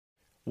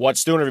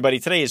What's doing, everybody?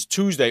 Today is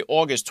Tuesday,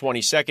 August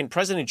 22nd.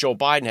 President Joe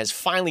Biden has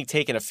finally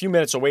taken a few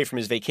minutes away from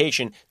his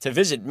vacation to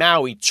visit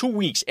Maui 2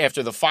 weeks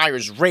after the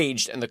fires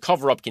raged and the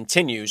cover-up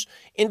continues.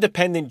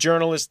 Independent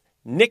journalist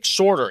Nick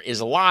Sortor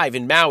is live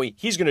in Maui.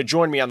 He's going to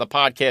join me on the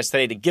podcast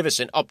today to give us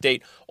an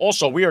update.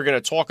 Also, we are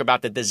going to talk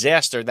about the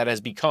disaster that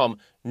has become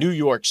New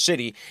York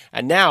City.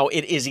 And now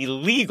it is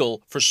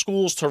illegal for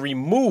schools to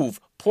remove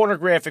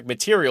pornographic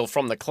material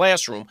from the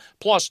classroom.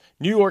 Plus,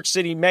 New York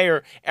City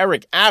Mayor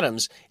Eric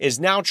Adams is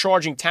now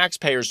charging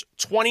taxpayers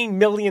 $20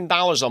 million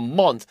a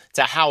month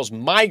to house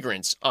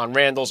migrants on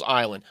Randall's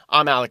Island.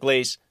 I'm Alec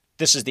Lace.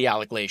 This is The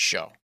Alec Lace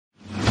Show.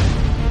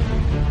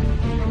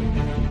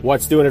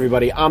 What's doing,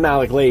 everybody? I'm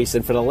Alec Lace,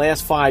 and for the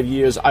last 5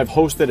 years, I've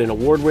hosted an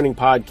award-winning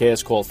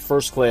podcast called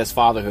First Class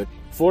Fatherhood.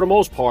 For the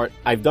most part,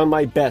 I've done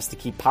my best to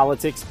keep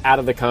politics out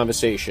of the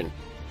conversation,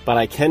 but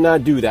I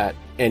cannot do that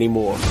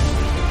anymore.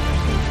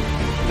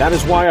 That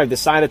is why I've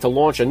decided to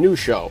launch a new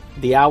show,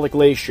 The Alec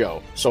Lace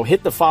Show. So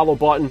hit the follow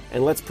button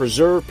and let's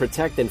preserve,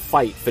 protect, and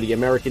fight for the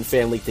American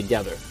family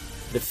together.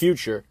 The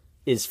future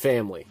is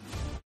family.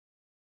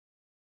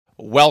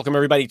 Welcome,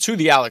 everybody, to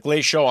The Alec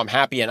Lace Show. I'm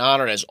happy and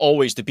honored, as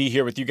always, to be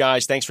here with you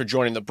guys. Thanks for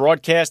joining the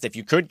broadcast. If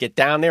you could, get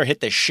down there, hit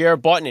the share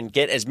button, and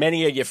get as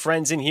many of your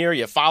friends in here,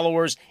 your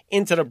followers,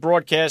 into the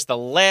broadcast. The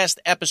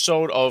last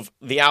episode of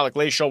The Alec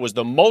Lace Show was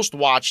the most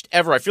watched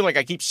ever. I feel like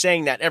I keep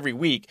saying that every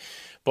week.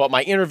 But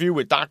my interview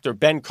with Dr.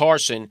 Ben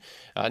Carson,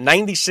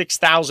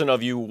 96,000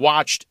 of you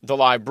watched the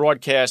live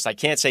broadcast. I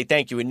can't say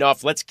thank you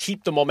enough. Let's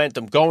keep the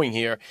momentum going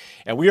here.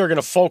 And we are going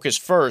to focus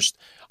first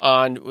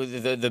on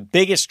the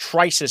biggest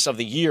crisis of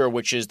the year,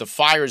 which is the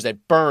fires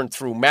that burned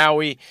through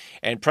Maui.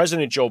 And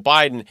President Joe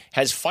Biden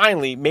has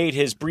finally made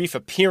his brief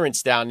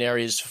appearance down there.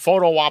 His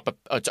photo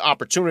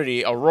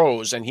opportunity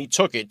arose, and he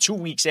took it 2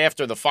 weeks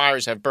after the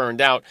fires have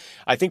burned out.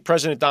 I think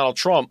President Donald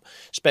Trump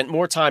spent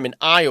more time in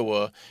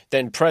Iowa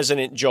than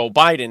President Joe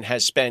Biden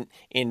has spent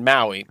in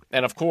Maui.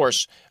 And of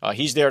course,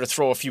 he's there to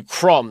throw a few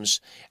crumbs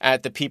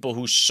at the people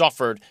who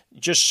suffered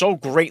just so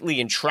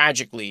greatly and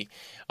tragically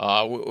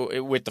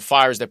with the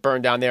fires that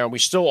burned down there. And we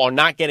still are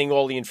not getting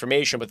all the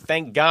information, but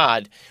thank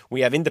God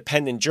we have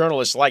independent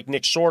journalists like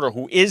Nick Sortor,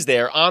 who is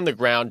there on the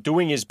ground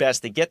doing his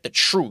best to get the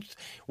truth,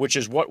 which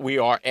is what we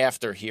are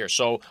after here.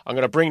 So I'm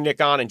going to bring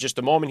Nick on in just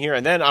a moment here.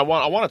 And then I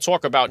want to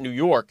talk about New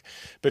York,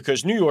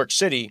 because New York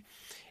City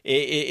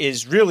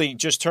is really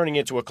just turning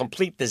into a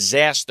complete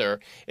disaster,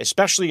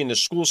 especially in the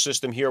school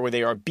system here, where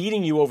they are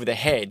beating you over the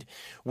head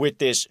with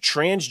this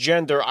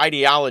transgender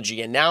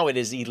ideology. And now it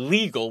is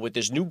illegal with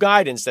this new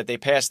guidance that they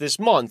passed this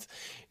month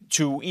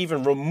to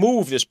even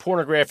remove this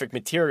pornographic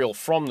material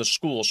from the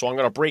school. So I'm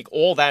going to break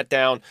all that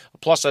down.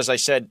 Plus, as I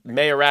said,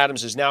 Mayor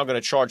Adams is now going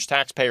to charge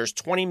taxpayers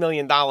 $20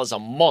 million a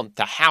month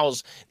to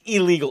house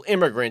illegal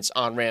immigrants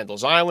on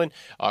Randall's Island.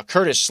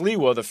 Curtis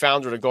Sliwa, the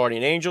founder of the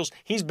Guardian Angels,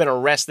 he's been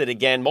arrested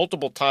again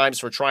multiple times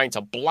for trying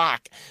to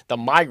block the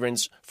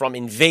migrants from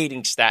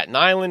invading Staten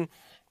Island.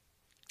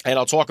 And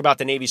I'll talk about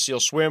the Navy SEAL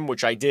swim,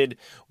 which I did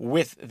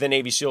with the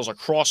Navy SEALs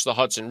across the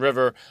Hudson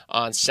River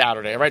on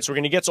Saturday. All right, so we're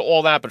going to get to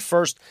all that. But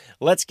first,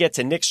 let's get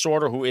to Nick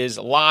Sortor, who is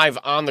live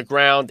on the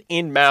ground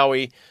in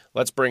Maui.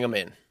 Let's bring him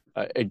in.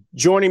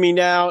 Joining me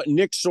now,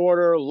 Nick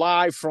Sortor,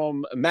 live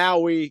from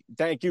Maui.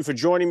 Thank you for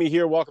joining me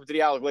here. Welcome to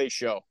the Alec Lace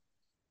Show.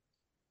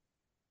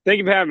 Thank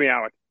you for having me,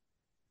 Alec.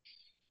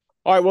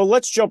 All right, well,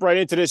 let's jump right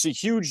into this. A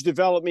huge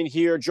development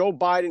here. Joe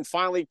Biden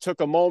finally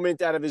took a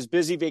moment out of his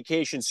busy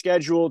vacation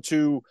schedule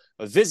to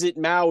visit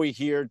Maui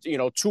here,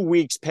 2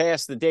 weeks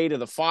past the date of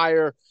the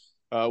fire.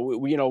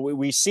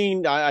 I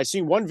seen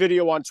one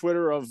video on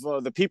Twitter of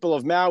the people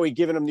of Maui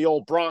giving him the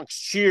old Bronx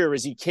cheer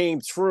as he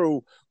came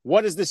through.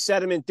 What is the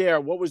sentiment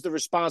there? What was the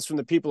response from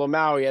the people of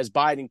Maui as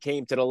Biden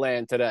came to the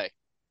land today?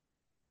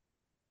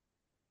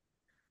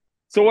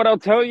 So what I'll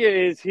tell you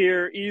is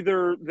here,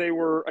 either they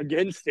were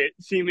against it,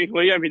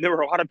 seemingly. I mean, there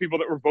were a lot of people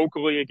that were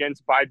vocally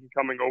against Biden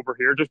coming over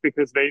here just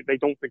because they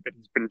don't think that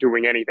he's been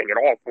doing anything at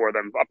all for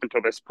them up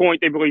until this point.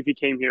 They believe he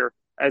came here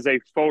as a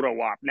photo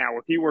op. Now,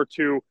 if he were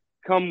to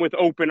come with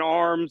open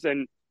arms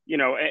and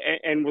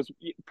was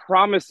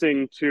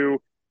promising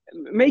to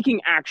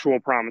making actual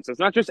promises,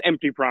 not just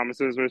empty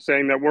promises or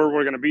saying that we're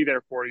going to be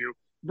there for you,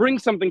 bring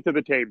something to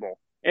the table.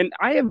 And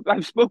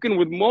I've spoken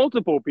with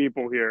multiple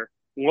people here,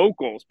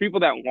 locals, people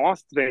that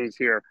lost things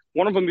here.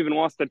 One of them even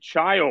lost a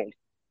child,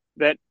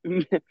 that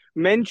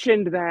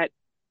mentioned that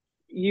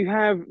you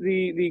have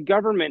the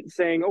government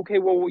saying, okay,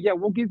 well, yeah,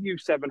 we'll give you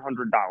 $700.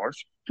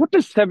 What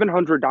does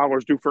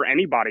 $700 do for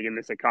anybody in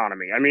this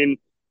economy? I mean,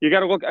 you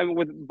got to look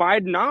with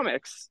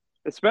Bidenomics,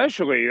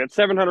 especially, that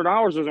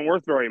 $700 isn't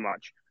worth very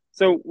much.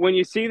 So when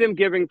you see them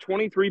giving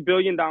 $23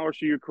 billion to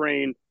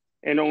Ukraine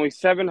and only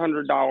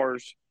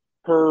 $700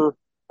 per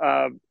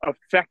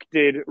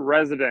affected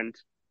resident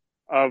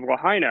of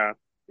Lahaina,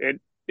 it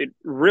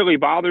really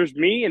bothers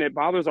me, and it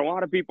bothers a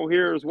lot of people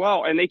here as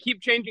well. And they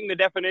keep changing the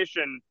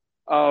definition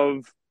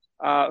of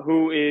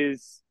who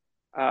is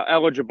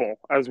eligible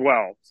as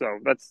well. So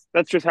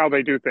that's just how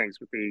they do things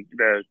with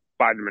the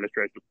Biden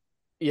administration.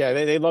 Yeah,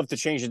 they love to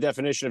change the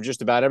definition of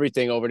just about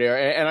everything over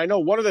there. And I know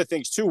one of the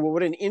things, too,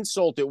 what an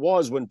insult it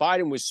was when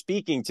Biden was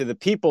speaking to the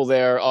people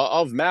there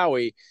of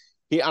Maui.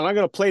 And I'm going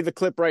to play the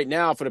clip right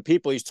now for the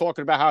people. He's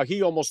talking about how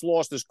he almost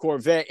lost his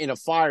Corvette in a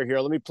fire here.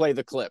 Let me play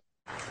the clip.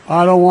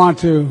 I don't want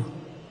to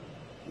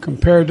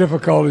compare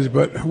difficulties,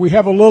 but we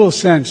have a little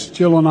sense,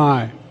 Jill and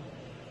I,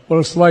 what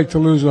it's like to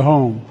lose a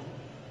home.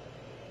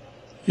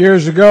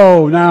 Years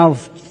ago, now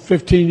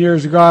 15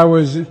 years ago, I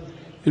was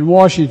in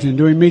Washington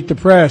doing Meet the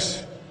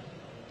Press.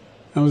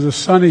 It was a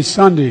sunny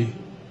Sunday,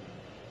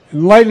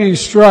 and lightning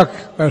struck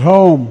at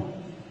home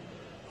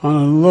on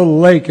a little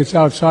lake. It's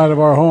outside of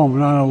our home,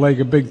 not a lake,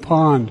 a big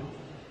pond,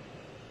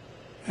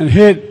 and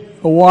hit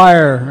a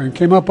wire and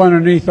came up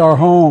underneath our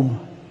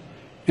home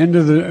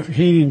into the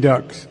heating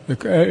ducts, the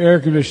air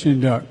conditioning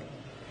duct.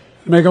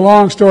 To make a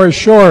long story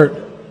short,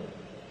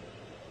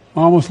 I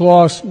almost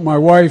lost my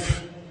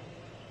wife,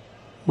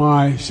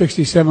 my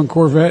 67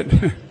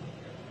 Corvette,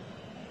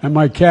 and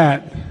my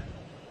cat.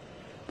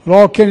 But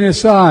all kidding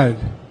aside,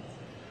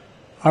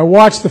 I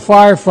watched the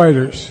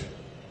firefighters,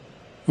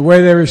 the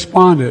way they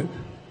responded.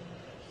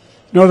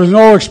 There's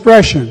no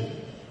expression.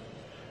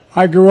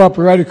 I grew up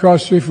right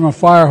across the street from a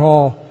fire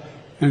hall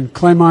in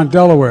Claymont,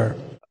 Delaware.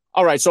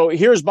 All right, so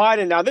here's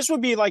Biden. Now, this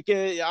would be like,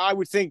 I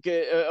would think,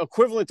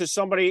 equivalent to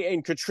somebody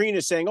in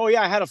Katrina saying, oh,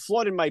 yeah, I had a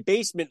flood in my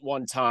basement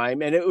one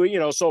time. And,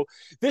 so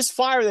this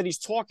fire that he's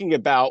talking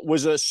about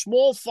was a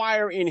small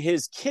fire in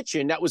his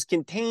kitchen that was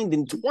contained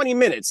in 20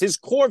 minutes. His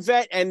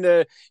Corvette and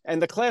the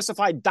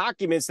classified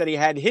documents that he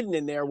had hidden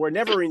in there were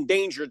never in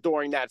danger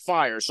during that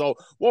fire. So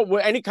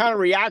any kind of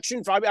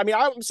reaction?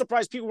 I'm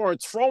surprised people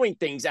weren't throwing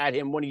things at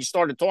him when he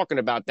started talking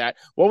about that.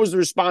 What was the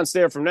response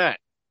there from that?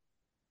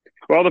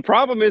 Well, the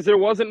problem is there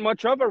wasn't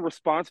much of a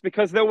response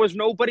because there was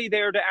nobody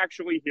there to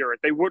actually hear it.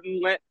 They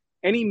wouldn't let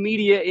any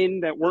media in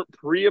that weren't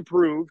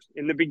pre-approved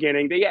in the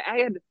beginning. I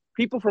had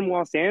people from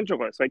Los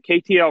Angeles, like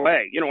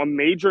KTLA, a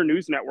major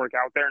news network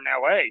out there in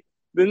LA.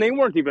 Then they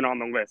weren't even on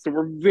the list. There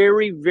were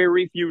very,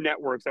 very few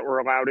networks that were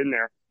allowed in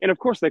there. And of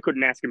course, they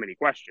couldn't ask him any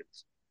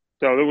questions.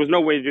 So there was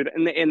no way to do that.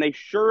 And they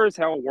sure as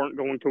hell weren't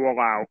going to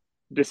allow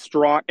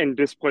distraught and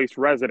displaced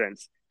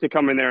residents to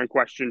come in there and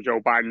question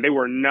Joe Biden. They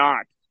were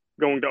not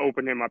going to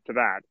open him up to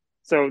that.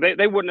 So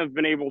they wouldn't have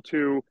been able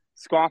to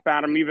scoff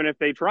at him even if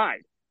they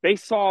tried. They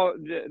saw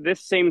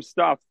this same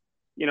stuff,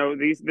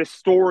 this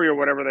story or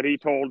whatever that he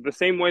told the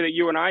same way that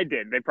you and I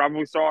did. They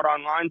probably saw it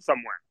online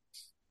somewhere.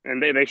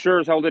 And they sure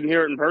as hell didn't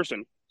hear it in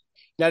person.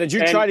 Now, did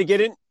you try to get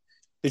in?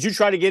 Did you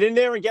try to get in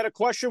there and get a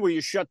question? Were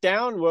you shut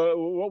down?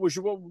 What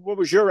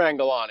was your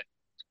angle on it?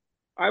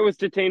 I was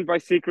detained by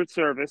Secret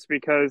Service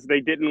because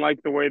they didn't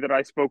like the way that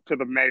I spoke to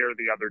the mayor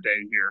the other day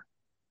here.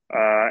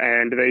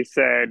 And they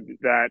said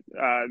that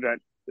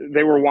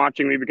they were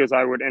watching me because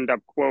I would end up,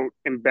 quote,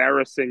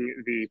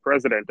 embarrassing the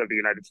president of the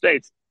United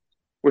States,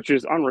 which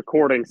is on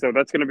recording. So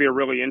that's going to be a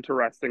really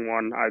interesting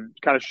one. I'm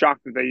kind of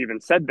shocked that they even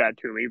said that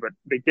to me, but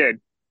they did.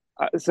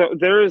 So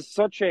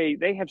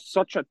they have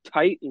such a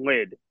tight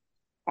lid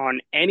on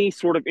any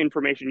sort of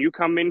information. You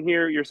come in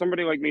here, you're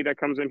somebody like me that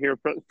comes in here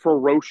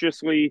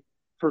ferociously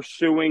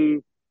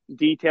pursuing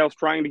details,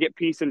 trying to get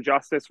peace and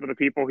justice for the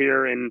people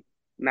here in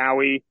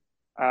Maui.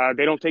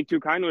 They don't take too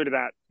kindly to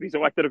that. These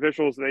elected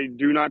officials, they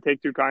do not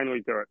take too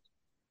kindly to it.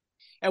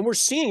 And we're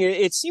seeing it.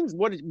 It seems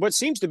what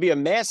seems to be a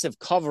massive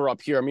cover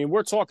up here. I mean,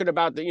 we're talking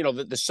about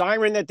the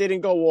siren that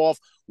didn't go off,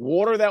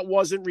 water that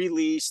wasn't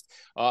released,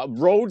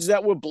 roads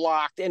that were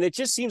blocked, and it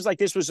just seems like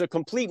this was a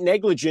complete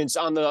negligence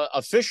on the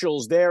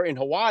officials there in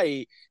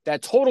Hawaii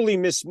that totally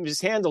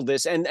mishandled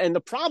this. And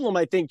the problem,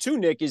 I think, too,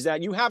 Nick, is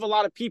that you have a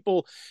lot of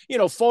people,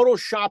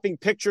 photoshopping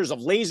pictures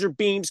of laser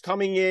beams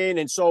coming in,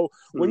 and so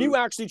when you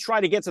actually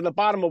try to get to the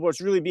bottom of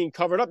what's really being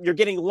covered up, you're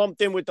getting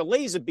lumped in with the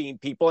laser beam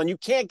people, and you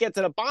can't get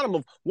to the bottom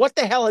of what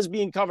the hell is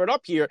being covered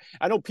up here.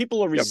 I know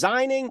people are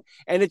resigning,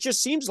 and it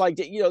just seems like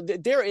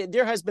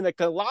there has been a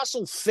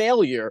colossal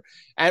failure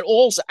at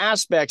all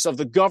aspects of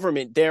the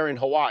government there in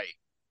Hawaii.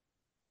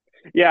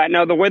 Yeah,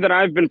 no, the way that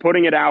I've been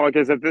putting it, Alec,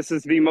 is that this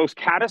is the most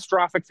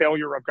catastrophic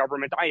failure of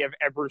government I have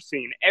ever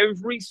seen.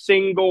 Every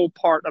single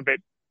part of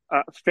it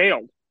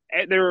failed.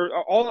 There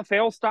are all the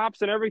fail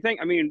stops and everything.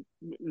 I mean,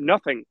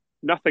 nothing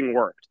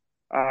worked.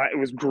 It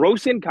was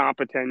gross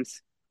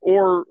incompetence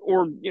or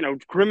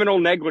criminal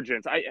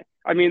negligence.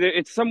 I mean,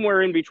 it's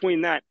somewhere in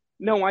between that.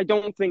 No, I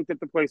don't think that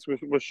the place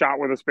was shot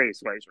with a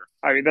space laser.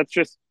 I mean,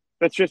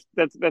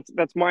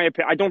 that's my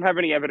opinion. I don't have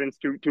any evidence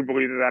to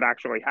believe that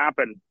actually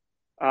happened.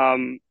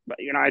 But,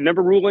 I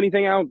never rule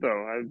anything out,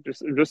 though. I'm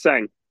just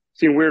saying,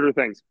 seen weirder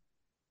things.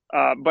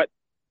 But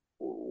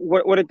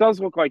what it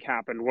does look like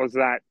happened was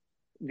that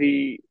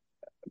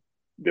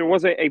there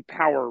was a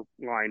power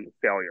line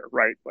failure,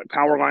 right? Like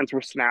power lines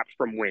were snapped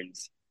from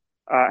winds.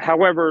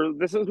 However,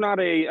 this is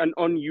not an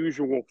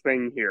unusual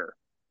thing here.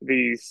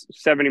 These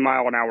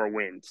 70-mile-an-hour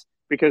winds,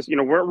 because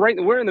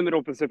we're in the middle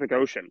of the Pacific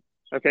Ocean.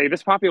 Okay,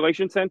 this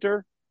population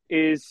center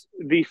is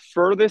the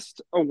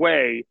furthest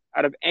away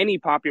out of any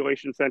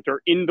population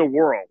center in the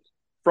world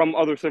from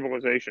other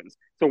civilizations.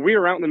 So we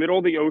are out in the middle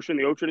of the ocean.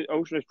 The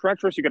ocean is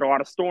treacherous. You get a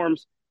lot of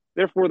storms.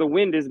 Therefore, the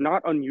wind is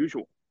not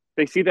unusual.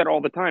 They see that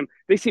all the time.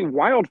 They see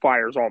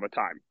wildfires all the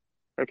time.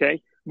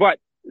 Okay. But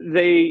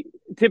they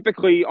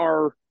typically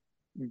are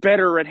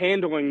better at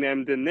handling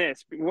them than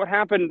this. What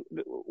happened,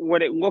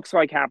 what it looks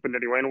like happened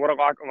anyway, and what a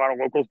lot of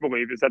locals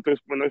believe is that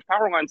when those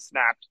power lines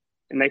snapped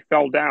and they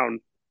fell down,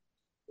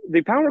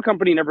 the power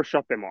company never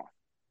shut them off.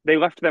 They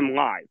left them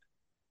live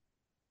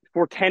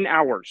for 10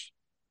 hours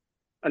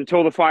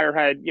until the fire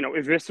had,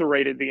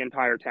 eviscerated the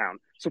entire town.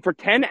 So for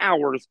 10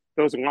 hours,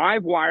 those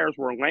live wires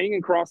were laying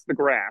across the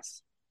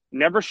grass,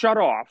 never shut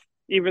off,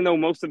 even though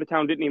most of the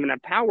town didn't even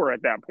have power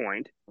at that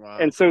point. Wow.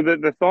 And so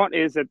the thought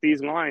is that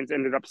these lines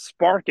ended up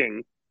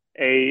sparking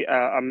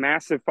a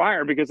massive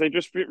fire because they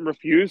just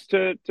refused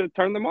to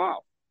turn them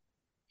off.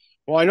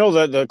 Well, I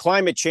know the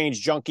climate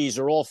change junkies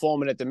are all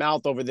foaming at the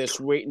mouth over this,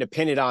 waiting to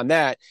pin it on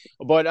that.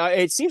 But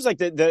it seems like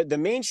the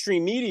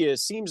mainstream media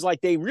seems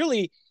like they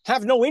really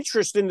have no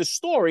interest in the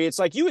story. It's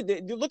like you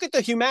look at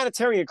the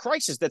humanitarian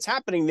crisis that's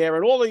happening there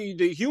and all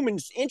the human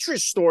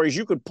interest stories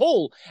you could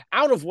pull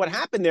out of what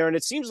happened there. And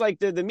it seems like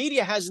the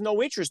media has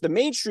no interest, the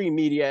mainstream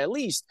media at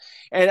least.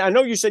 And I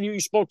know you said you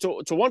spoke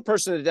to one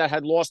person that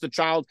had lost a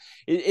child.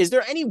 Is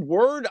there any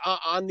word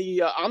on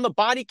the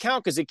body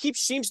count? Because it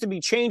seems to be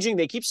changing.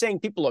 They keep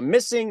saying people are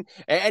missing.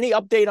 Any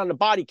update on the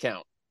body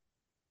count?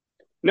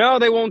 No,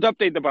 they won't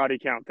update the body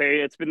count.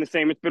 It's been the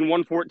same. It's been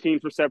 114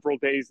 for several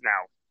days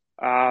now.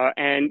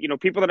 And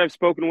people that I've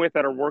spoken with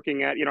that are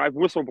working at, I have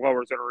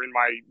whistleblowers that are in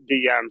my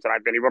DMs, and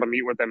I've been able to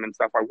meet with them and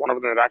stuff. One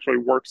of them that actually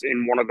works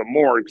in one of the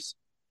morgues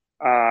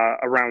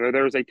around there.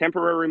 There's a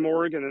temporary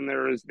morgue, and then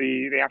there is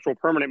the actual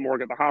permanent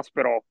morgue at the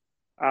hospital.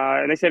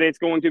 And they said it's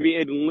going to be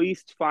at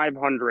least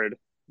 500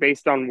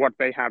 based on what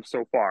they have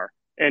so far.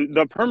 And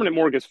the permanent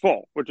morgue is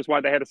full, which is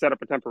why they had to set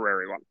up a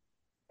temporary one.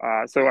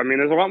 So I mean,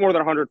 there's a lot more than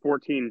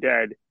 114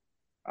 dead.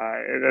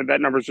 That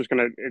number is just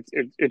gonna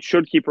it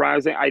should keep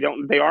rising.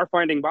 They are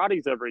finding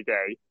bodies every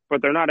day,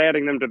 but they're not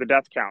adding them to the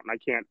death count, and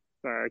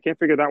I can't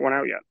figure that one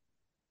out yet.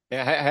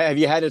 Yeah, have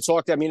you had to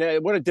talk to, I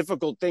mean, what a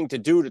difficult thing to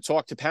do, to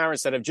talk to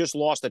parents that have just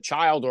lost a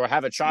child or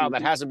have a child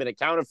that hasn't been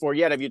accounted for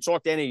yet. Have you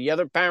talked to any of the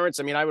other parents?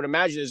 I mean, I would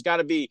imagine there's got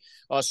to be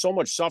so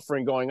much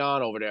suffering going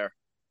on over there.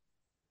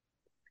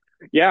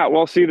 Yeah,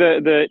 well, see,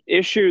 the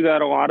issue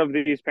that a lot of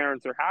these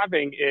parents are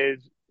having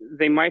is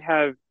they might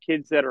have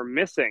kids that are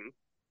missing,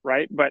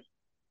 right? But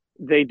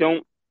they're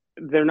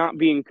not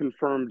being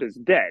confirmed as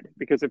dead,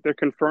 because if they're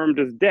confirmed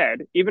as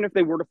dead, even if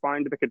they were to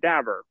find the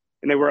cadaver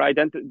and they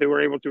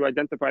were able to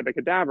identify the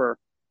cadaver,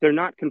 they're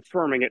not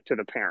confirming it to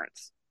the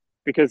parents,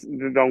 because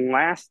the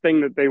last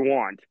thing that they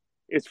want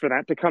is for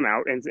that to come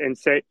out and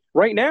say,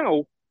 right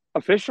now,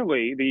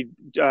 officially,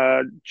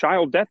 the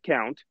child death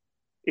count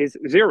is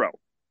 0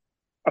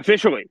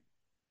 officially,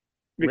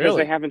 because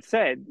Really? they haven't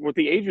said what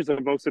the ages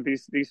of most of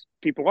these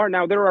people are.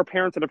 Now, there are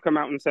parents that have come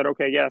out and said,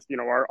 okay, yes,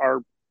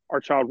 our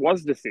child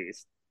was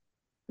deceased,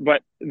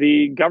 but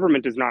the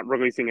government is not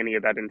releasing any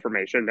of that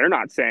information. They're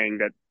not saying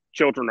that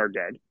children are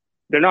dead.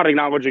 They're not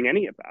acknowledging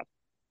any of that.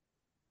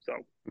 So,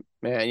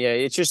 Man, yeah,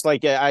 it's just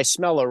like I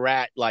smell a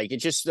rat. Like it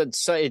just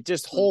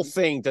whole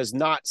thing does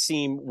not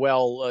seem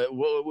well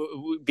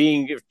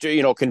being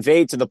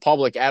conveyed to the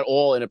public at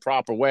all in a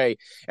proper way.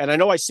 And I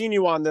know I seen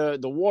you on the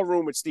War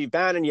Room with Steve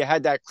Bannon. You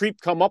had that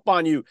creep come up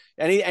on you.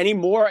 Any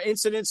more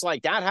incidents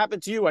like that happen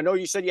to you? I know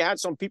you said you had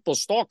some people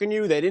stalking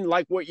you. They didn't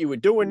like what you were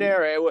doing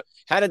there.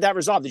 How did that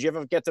resolve? Did you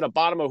ever get to the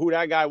bottom of who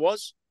that guy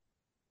was?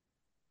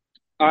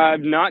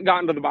 I've not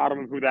gotten to the bottom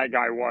of who that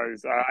guy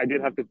was. I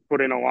did have to put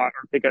in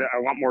take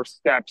a lot more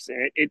steps.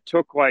 And it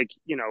took it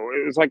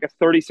was like a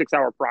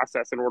 36-hour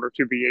process in order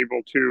to be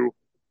able to,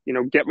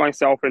 get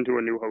myself into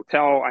a new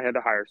hotel. I had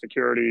to hire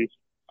security.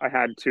 I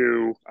had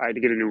to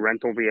get a new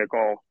rental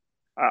vehicle,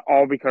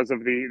 all because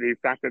of the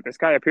fact that this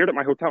guy appeared at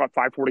my hotel at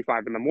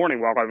 5:45 in the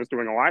morning while I was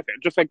doing a live feed,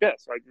 just like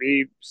this, like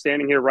me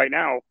standing here right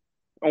now.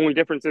 Only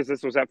difference is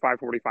this was at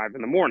 5:45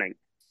 in the morning.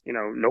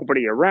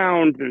 Nobody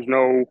around. There's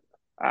no.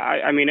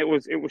 I mean, it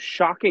was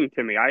shocking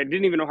to me. I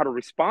didn't even know how to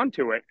respond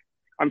to it.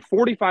 I'm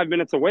 45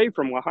 minutes away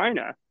from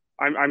Lahaina.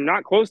 I'm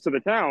not close to the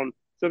town,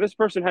 so this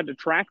person had to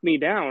track me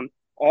down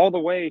all the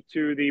way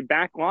to the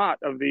back lot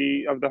of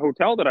the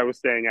hotel that I was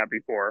staying at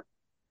before.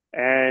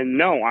 And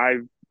no,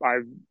 I've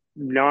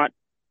not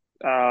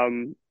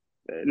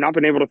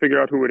been able to figure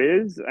out who it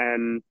is,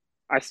 and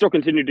I still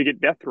continue to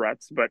get death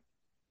threats. But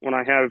when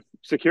I have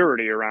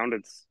security around,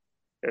 it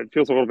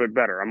feels a little bit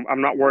better. I'm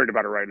not worried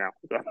about it right now.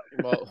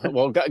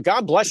 Well,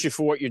 God bless you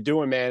for what you're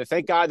doing, man.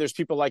 Thank God there's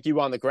people like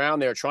you on the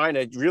ground there trying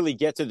to really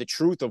get to the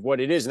truth of what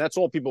it is. And that's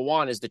all people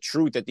want, is the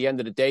truth at the end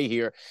of the day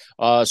here.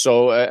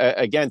 So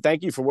again,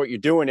 thank you for what you're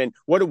doing. And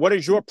what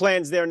is your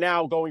plans there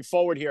now going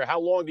forward here? How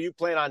long do you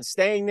plan on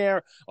staying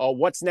there?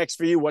 What's next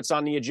for you? What's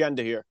on the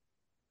agenda here?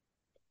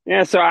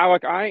 Yeah, so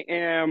Alec, I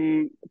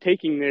am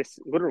taking this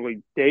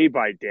literally day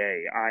by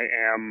day. I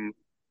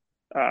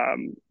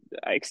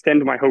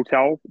extend my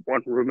hotel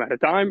one room at a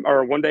time,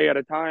 or one day at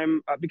a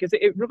time, because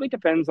it really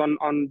depends on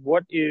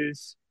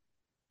what's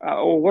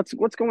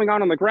going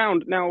on the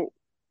ground. Now,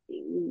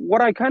 what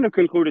I kind of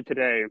concluded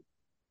today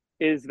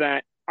is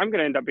that I'm going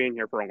to end up being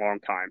here for a long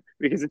time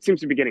because it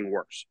seems to be getting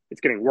worse.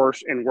 It's getting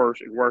worse and worse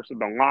and worse.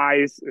 The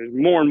lies, there's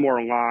more and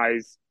more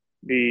lies.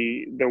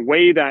 The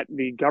way that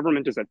the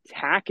government is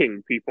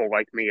attacking people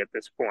like me at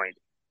this point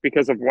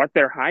because of what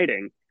they're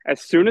hiding. As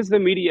soon as the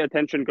media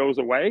attention goes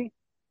away,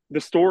 the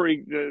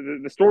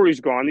story's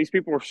gone. These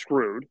people are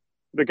screwed.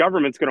 The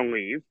government's going to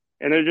leave,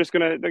 and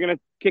they're gonna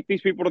kick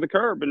these people to the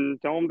curb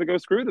and tell them to go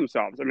screw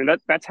themselves. I mean,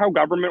 that's how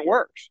government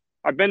works.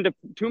 I've been to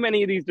too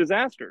many of these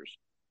disasters.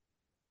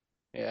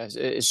 Yeah,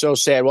 it's so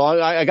sad. Well,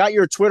 I got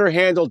your Twitter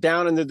handle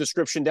down in the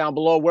description down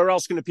below. Where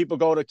else can the people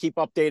go to keep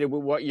updated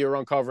with what you're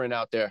uncovering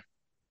out there?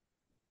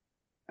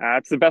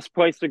 It's the best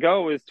place to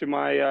go is to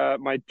my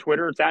my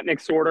Twitter. It's at Nick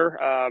Sortor,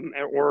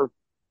 or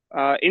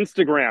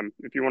Instagram.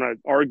 If you want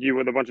to argue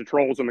with a bunch of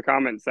trolls in the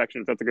comment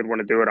sections, that's a good one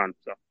to do it on.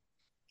 So.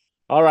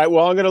 All right.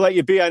 Well, I'm going to let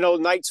you be. I know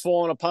night's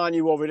falling upon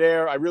you over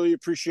there. I really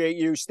appreciate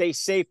you. Stay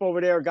safe over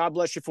there. God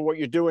bless you for what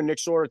you're doing, Nick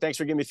Sortor. Thanks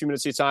for giving me a few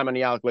minutes of your time on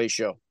the Alec Lace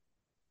Show.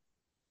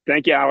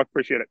 Thank you, Alec.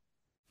 Appreciate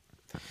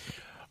it.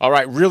 All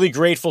right, really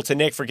grateful to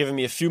Nick for giving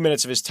me a few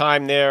minutes of his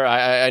time there.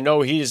 I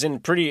know he is in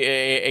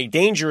a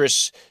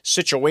dangerous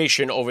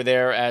situation over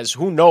there, as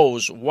who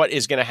knows what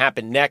is going to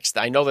happen next.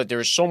 I know that there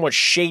is so much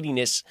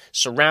shadiness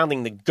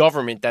surrounding the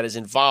government that is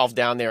involved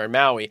down there in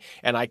Maui,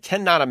 and I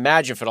cannot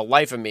imagine for the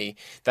life of me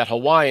that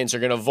Hawaiians are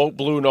going to vote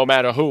blue no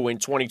matter who in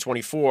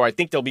 2024. I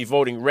think they'll be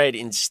voting red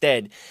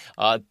instead.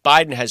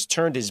 Biden has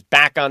turned his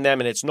back on them,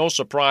 and it's no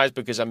surprise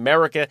because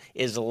America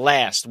is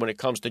last when it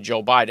comes to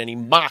Joe Biden, and he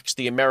mocks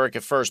the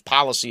America First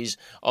policy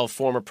of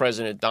former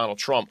President Donald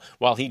Trump,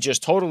 while he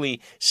just totally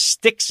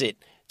sticks it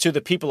to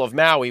the people of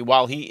Maui,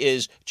 while he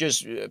is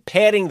just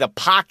padding the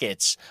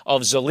pockets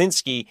of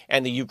Zelensky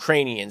and the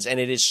Ukrainians. And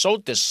it is so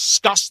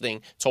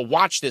disgusting to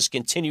watch this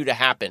continue to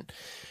happen.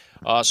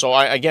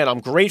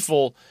 I'm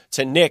grateful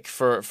to Nick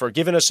for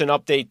giving us an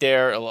update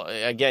there.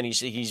 Again,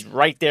 he's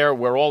right there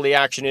where all the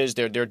action is.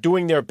 They're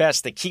doing their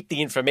best to keep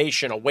the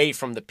information away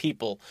from the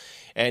people.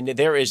 And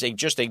there is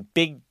just a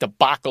big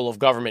debacle of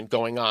government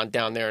going on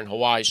down there in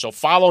Hawaii. So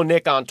follow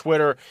Nick on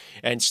Twitter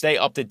and stay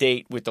up to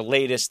date with the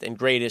latest and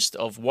greatest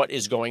of what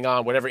is going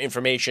on. Whatever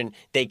information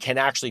they can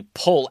actually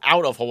pull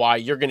out of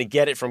Hawaii, you're going to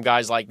get it from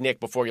guys like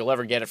Nick before you'll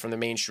ever get it from the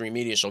mainstream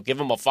media. So give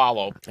him a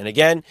follow. And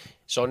again,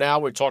 so now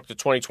we're talking to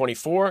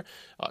 2024.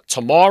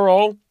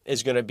 Tomorrow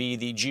is going to be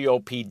the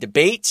GOP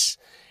debates.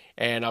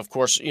 And of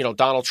course,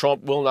 Donald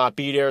Trump will not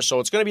be there.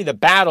 So it's going to be the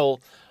battle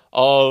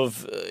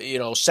of,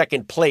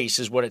 second place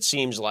is what it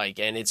seems like.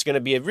 And it's going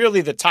to be really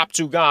the top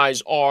two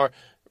guys are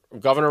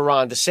Governor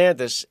Ron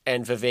DeSantis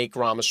and Vivek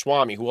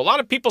Ramaswamy, who a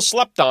lot of people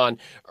slept on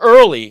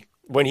early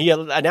when he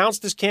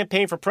announced his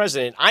campaign for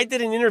president. I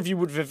did an interview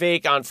with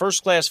Vivek on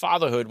First Class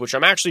Fatherhood, which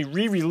I'm actually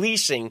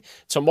re-releasing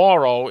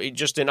tomorrow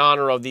just in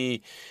honor of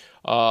the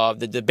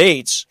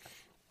debates.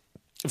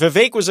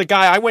 Vivek was a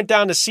guy, I went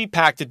down to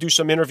CPAC to do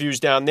some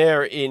interviews down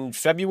there in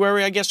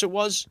February, I guess it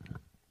was.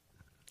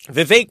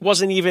 Vivek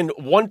wasn't even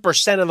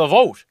 1% of the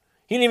vote.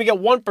 He didn't even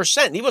get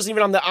 1%. He wasn't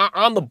even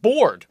on the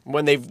board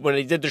when they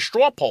did the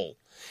straw poll.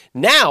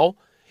 Now,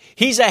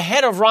 he's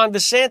ahead of Ron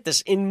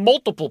DeSantis in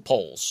multiple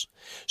polls.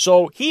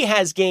 So he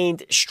has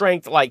gained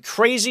strength like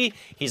crazy.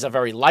 He's a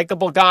very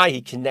likable guy.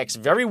 He connects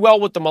very well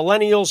with the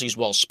millennials. He's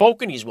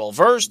well-spoken. He's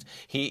well-versed.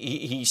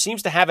 He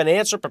seems to have an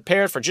answer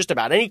prepared for just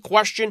about any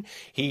question.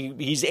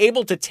 He's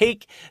able to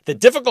take the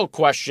difficult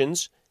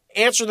questions,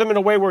 answer them in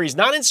a way where he's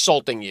not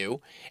insulting you,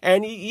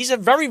 and he's a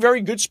very,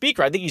 very good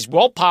speaker. I think he's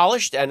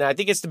well-polished, and I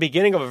think it's the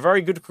beginning of a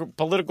very good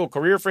political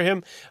career for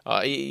him.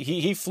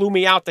 He flew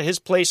me out to his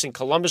place in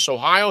Columbus,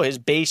 Ohio, his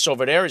base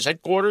over there, his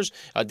headquarters,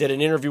 did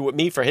an interview with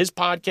me for his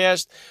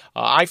podcast.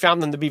 I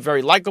found them to be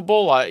very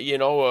likable,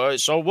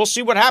 so we'll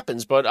see what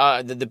happens,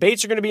 but the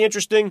debates are going to be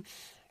interesting.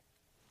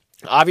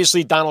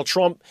 Obviously, Donald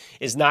Trump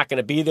is not going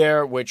to be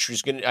there, which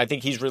is going to, I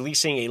think he's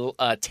releasing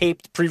a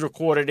taped,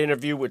 pre-recorded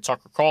interview with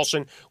Tucker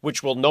Carlson,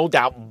 which will no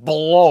doubt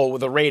blow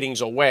the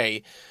ratings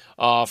away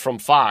from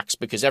Fox,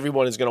 because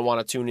everyone is going to want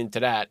to tune into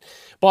that.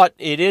 But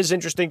it is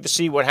interesting to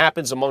see what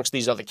happens amongst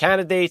these other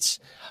candidates.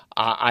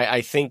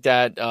 I think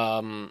that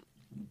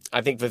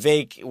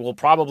Vivek will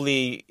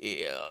probably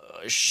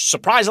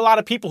surprise a lot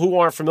of people who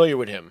aren't familiar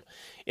with him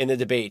in the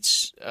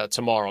debates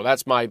tomorrow.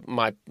 That's my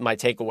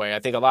takeaway. I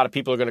think a lot of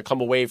people are going to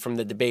come away from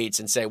the debates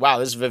and say, wow,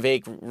 this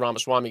Vivek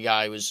Ramaswamy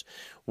guy was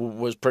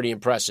pretty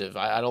impressive.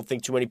 I don't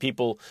think too many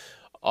people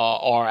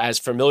are as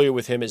familiar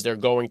with him as they're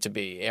going to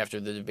be after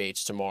the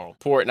debates tomorrow.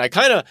 And I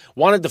kind of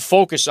wanted to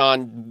focus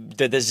on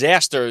the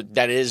disaster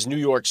that is New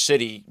York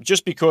City,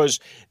 just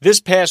because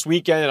this past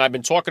weekend, and I've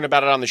been talking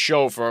about it on the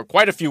show for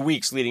quite a few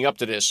weeks leading up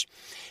to this,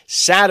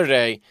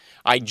 Saturday,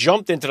 I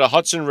jumped into the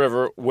Hudson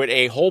River with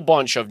a whole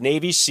bunch of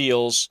Navy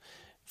SEALs,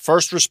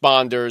 first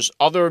responders,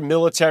 other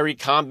military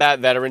combat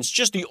veterans,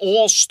 just the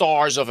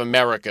all-stars of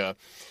America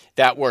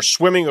that were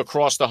swimming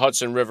across the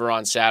Hudson River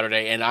on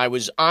Saturday. And I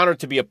was honored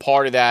to be a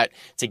part of that,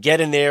 to get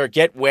in there,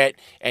 get wet,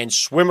 and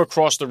swim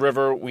across the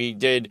river. We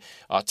did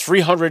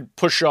 300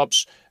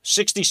 push-ups,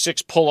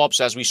 66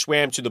 pull-ups as we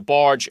swam to the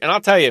barge. And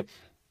I'll tell you,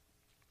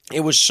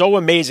 It was so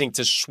amazing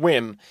to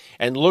swim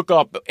and look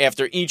up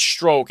after each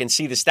stroke and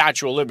see the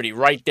Statue of Liberty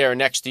right there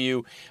next to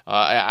you.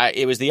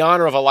 It was the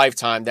honor of a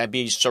lifetime to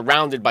be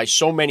surrounded by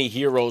so many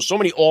heroes, so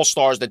many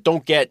all-stars that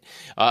don't get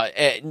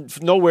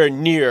nowhere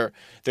near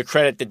the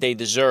credit that they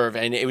deserve.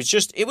 And it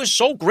was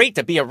so great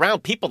to be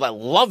around people that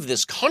love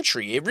this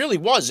country. It really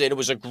was. It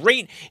was a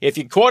great, if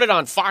you caught it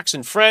on Fox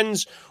and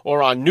Friends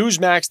or on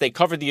Newsmax, they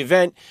covered the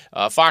event.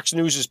 Fox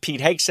News'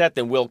 Pete Hegseth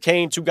and Will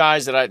Kane, two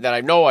guys that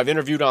I know I've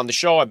interviewed on the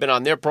show. I've been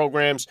on their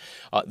programs.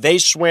 They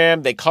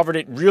swam. They covered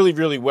it really,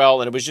 really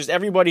well. And it was just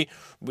everybody.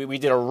 We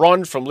did a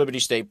run from Liberty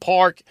State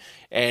Park,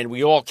 and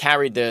we all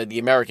carried the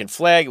American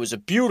flag. It was a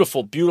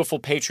beautiful, beautiful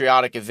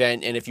patriotic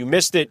event. And if you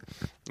missed it,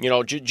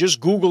 just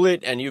Google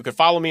it, and you can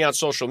follow me on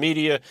social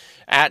media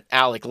at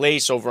Alec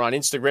Lace over on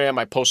Instagram.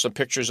 I post some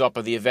pictures up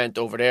of the event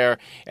over there.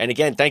 And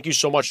again, thank you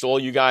so much to all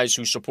you guys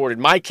who supported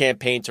my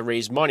campaign to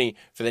raise money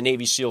for the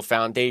Navy SEAL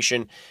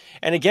Foundation.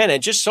 And again, I'm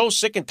just so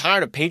sick and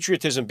tired of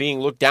patriotism being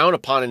looked down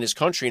upon in this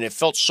country, and it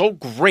felt so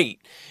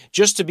great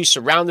just to be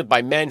surrounded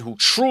by men who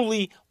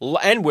truly,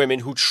 and women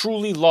who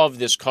truly love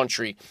this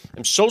country.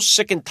 I'm so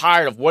sick and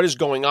tired of what is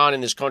going on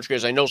in this country,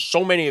 as I know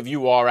so many of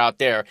you are out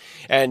there.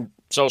 And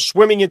so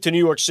swimming into New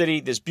York City,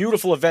 this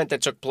beautiful event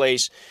that took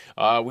place,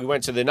 we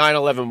went to the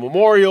 9/11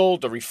 Memorial,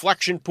 the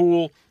reflection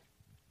pool,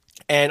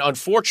 and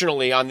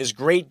unfortunately on this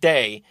great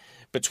day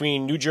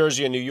between New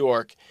Jersey and New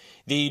York,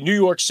 the New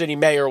York City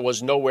mayor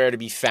was nowhere to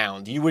be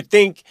found. You would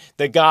think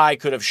the guy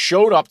could have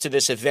showed up to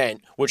this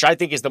event, which I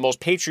think is the most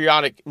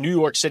patriotic New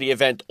York City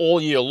event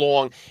all year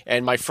long.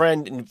 And my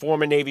friend and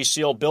former Navy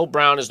SEAL Bill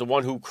Brown is the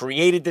one who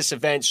created this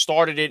event,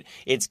 started it.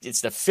 It's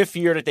the 5th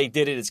year that they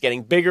did it. It's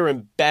getting bigger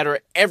and better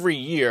every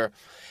year.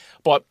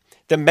 But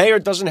the mayor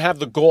doesn't have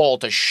the gall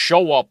to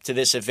show up to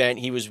this event.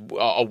 He was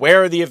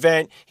aware of the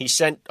event. He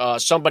sent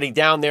somebody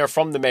down there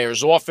from the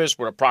mayor's office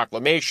with a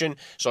proclamation.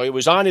 So it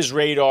was on his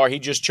radar. He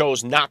just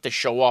chose not to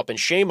show up, and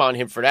shame on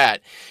him for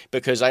that,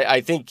 because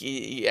I think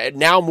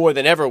now more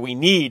than ever we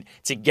need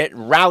to get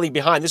rallied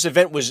behind. This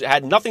event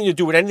had nothing to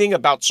do with anything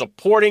about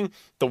supporting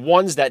the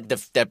ones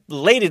that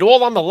laid it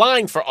all on the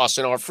line for us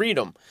and our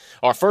freedom,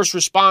 our first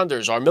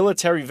responders, our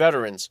military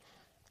veterans.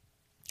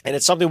 And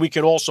it's something we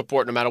can all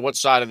support no matter what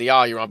side of the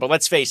aisle you're on. But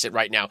let's face it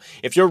right now.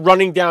 If you're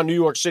running down New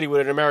York City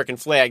with an American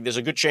flag, there's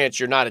a good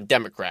chance you're not a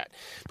Democrat,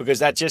 because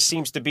that just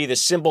seems to be the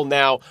symbol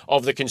now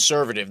of the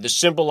conservative, the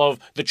symbol of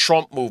the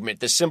Trump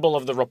movement, the symbol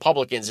of the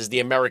Republicans is the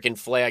American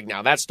flag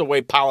now. That's the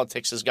way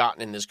politics has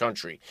gotten in this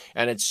country.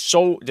 And it's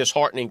so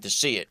disheartening to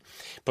see it.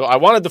 But I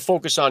wanted to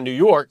focus on New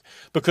York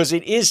because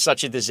it is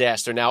such a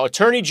disaster now.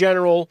 Attorney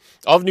General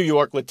of New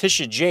York,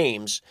 Letitia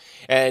James,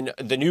 and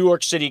the New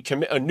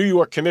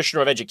York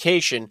Commissioner of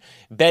Education,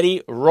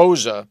 Betty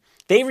Rosa,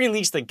 they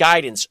released a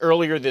guidance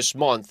earlier this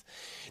month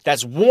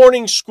that's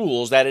warning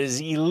schools that it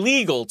is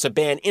illegal to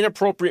ban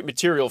inappropriate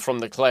material from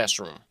the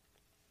classroom.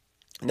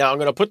 Now, I'm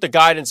going to put the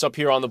guidance up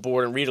here on the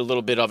board and read a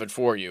little bit of it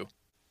for you.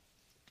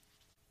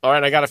 All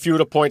right, I got a few of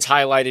the points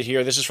highlighted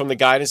here. This is from the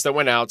guidance that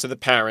went out to the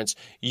parents.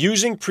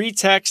 Using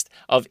pretext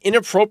of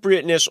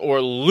inappropriateness or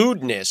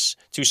lewdness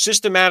to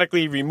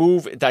systematically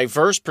remove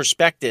diverse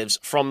perspectives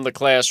from the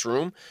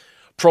classroom.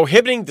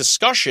 Prohibiting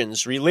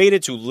discussions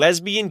related to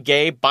lesbian,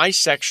 gay,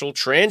 bisexual,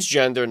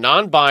 transgender,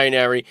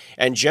 non-binary,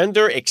 and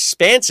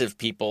gender-expansive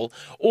people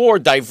or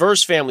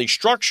diverse family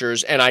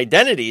structures and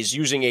identities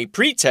using a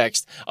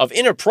pretext of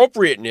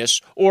inappropriateness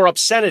or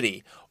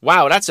obscenity.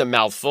 Wow, that's a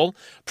mouthful.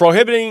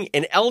 Prohibiting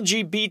an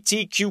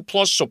LGBTQ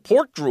plus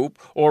support group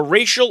or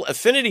racial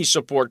affinity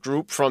support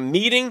group from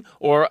meeting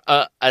or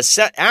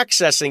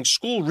accessing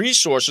school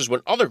resources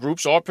when other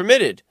groups are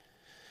permitted.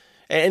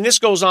 And this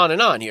goes on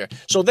and on here.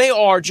 So they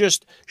are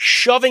just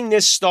shoving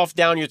this stuff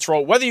down your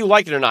throat, whether you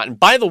like it or not. And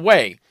by the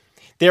way,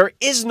 there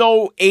is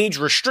no age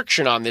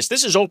restriction on this.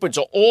 This is open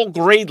to all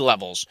grade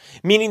levels,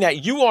 meaning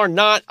that you are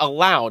not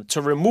allowed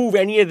to remove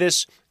any of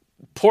this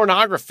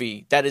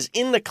pornography that is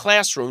in the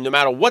classroom, no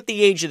matter what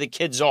the age of the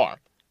kids are.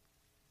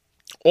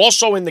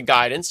 Also in the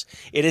guidance,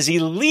 it is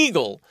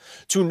illegal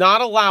to not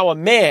allow a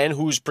man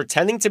who's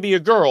pretending to be a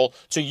girl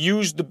to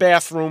use the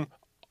bathroom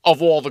of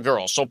all the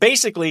girls. So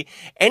basically,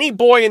 any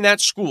boy in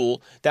that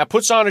school that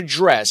puts on a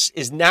dress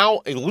is now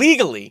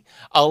illegally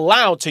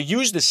allowed to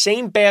use the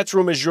same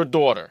bathroom as your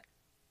daughter.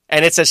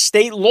 And it's a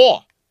state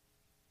law.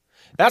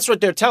 That's what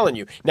they're telling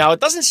you. Now, it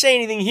doesn't say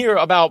anything here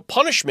about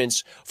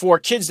punishments for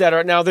kids that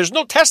are... Now, there's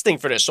no testing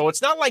for this, so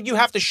it's not like you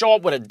have to show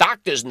up with a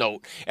doctor's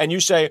note and you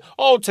say,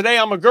 oh, today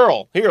I'm a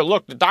girl. Here,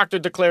 look, the doctor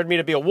declared me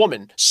to be a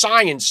woman.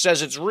 Science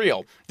says it's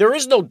real. There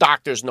is no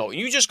doctor's note.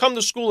 You just come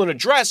to school in a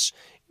dress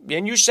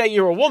and you say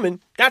you're a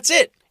woman, that's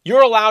it.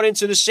 You're allowed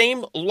into the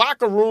same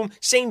locker room,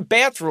 same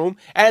bathroom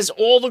as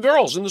all the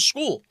girls in the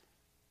school.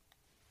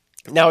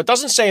 Now, it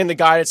doesn't say in the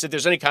guidance that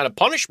there's any kind of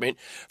punishment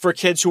for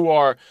kids who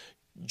are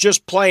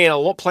just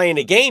playing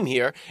a game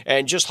here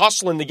and just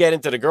hustling to get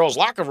into the girls'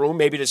 locker room,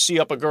 maybe to see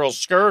up a girl's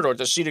skirt or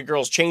to see the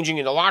girls changing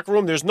in the locker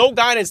room. There's no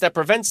guidance that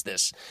prevents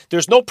this.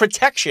 There's no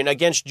protection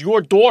against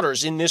your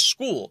daughters in this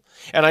school.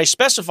 And I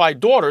specify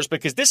daughters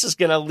because this is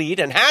going to lead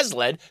and has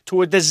led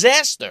to a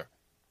disaster.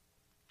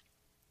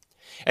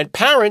 And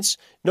parents,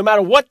 no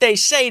matter what they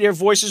say, their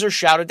voices are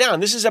shouted down.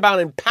 This is about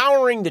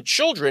empowering the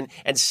children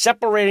and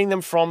separating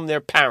them from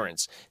their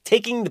parents.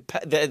 Taking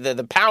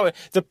the power,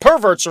 the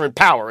perverts are in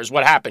power is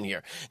what happened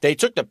here. They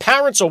took the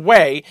parents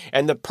away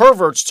and the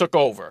perverts took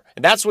over.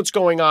 And that's what's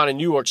going on in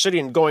New York City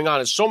and going on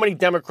in so many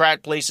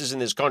Democrat places in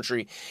this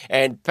country.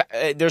 And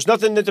there's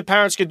nothing that the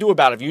parents can do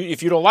about it.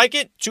 If you don't like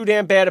it, too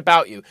damn bad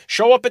about you.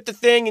 Show up at the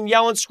thing and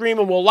yell and scream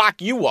and we'll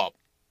lock you up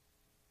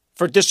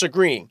for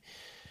disagreeing.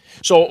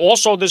 So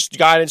also this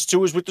guidance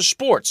too is with the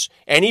sports.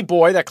 Any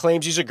boy that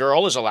claims he's a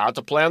girl is allowed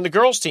to play on the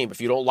girls' team.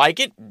 If you don't like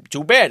it,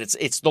 too bad.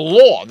 It's the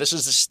law. This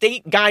is the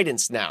state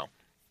guidance now.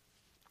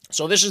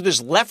 So this is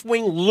this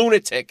left-wing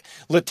lunatic,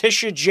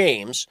 Letitia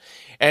James,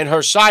 and her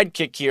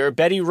sidekick here,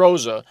 Betty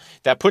Rosa,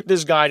 that put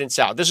this guidance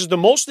out. This is the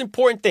most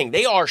important thing.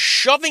 They are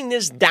shoving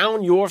this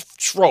down your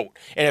throat.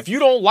 And if you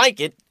don't like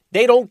it,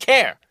 they don't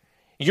care.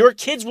 Your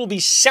kids will be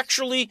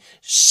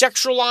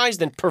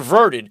sexualized and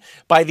perverted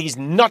by these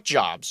nut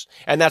jobs.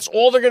 And that's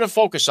all they're going to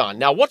focus on.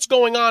 Now, what's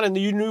going on in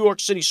the New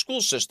York City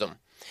school system?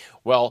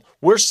 Well,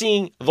 we're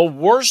seeing the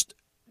worst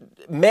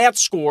math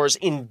scores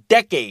in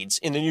decades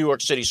in the New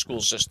York City school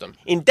system.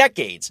 In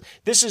decades.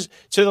 This is,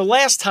 to the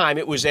last time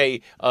it was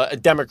a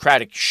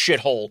Democratic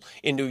shithole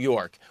in New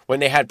York when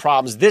they had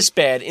problems this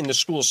bad in the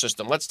school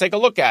system. Let's take a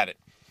look at it.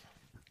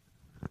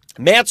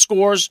 Math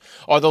scores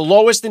are the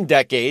lowest in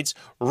decades.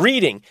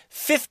 Reading,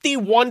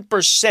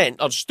 51%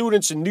 of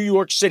students in New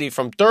York City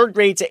from 3rd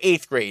grade to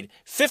 8th grade,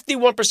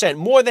 51%,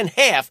 more than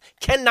half,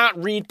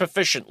 cannot read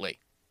proficiently.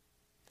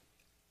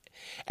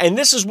 And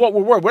this is what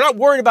we're worried. We're not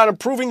worried about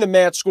improving the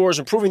math scores,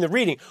 improving the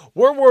reading.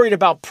 We're worried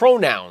about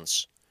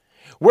pronouns.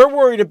 We're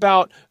worried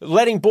about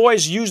letting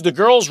boys use the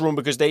girls' room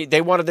because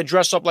they wanted to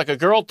dress up like a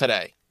girl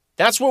today.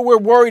 That's what we're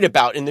worried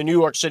about in the New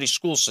York City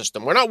school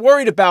system. We're not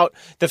worried about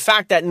the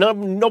fact that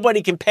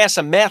nobody can pass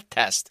a math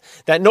test,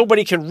 that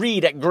nobody can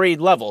read at grade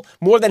level.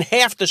 More than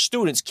half the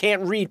students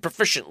can't read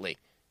proficiently.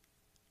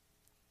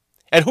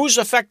 And who's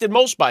affected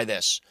most by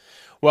this?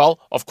 Well,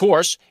 of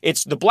course,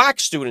 it's the black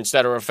students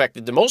that are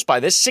affected the most by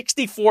this.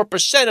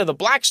 64% of the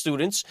black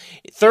students,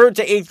 3rd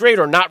to 8th grade,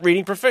 are not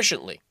reading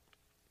proficiently.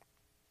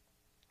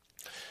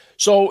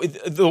 So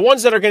the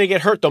ones that are going to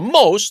get hurt the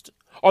most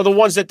are the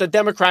ones that the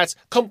Democrats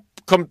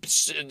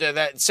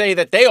that say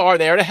that they are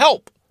there to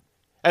help.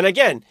 And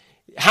again,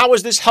 how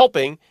is this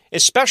helping,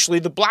 especially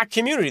the black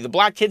community, the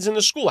black kids in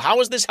the school?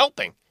 How is this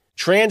helping?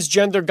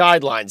 Transgender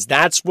guidelines,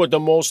 that's what the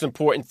most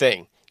important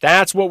thing.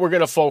 That's what we're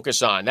going to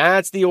focus on.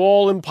 That's the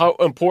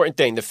all-important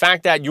thing. The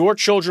fact that your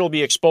children will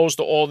be exposed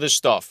to all this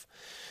stuff.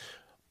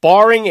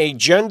 Barring a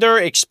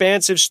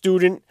gender-expansive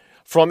student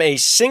from a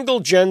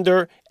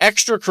single-gender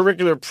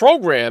extracurricular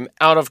program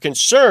out of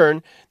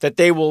concern that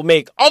they will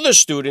make other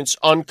students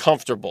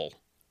uncomfortable.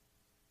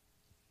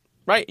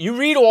 Right? You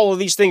read all of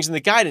these things in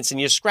the guidance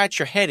and you scratch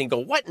your head and go,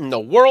 what in the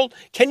world?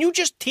 Can you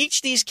just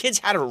teach these kids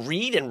how to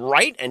read and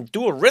write and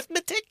do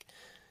arithmetic?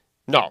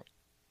 No.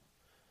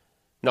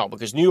 No,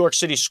 because New York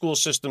City school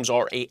systems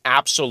are an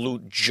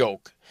absolute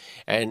joke.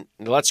 And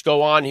let's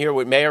go on here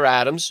with Mayor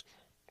Adams,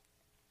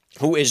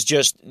 who is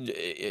just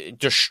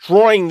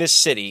destroying this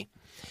city.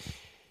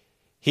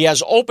 He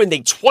has opened a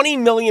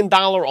 $20 million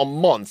a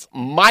month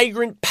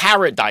migrant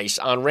paradise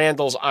on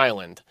Randall's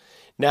Island.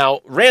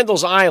 Now,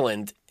 Randall's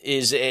Island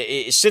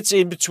it sits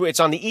in between. It's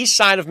on the east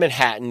side of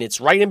Manhattan.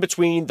 It's right in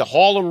between the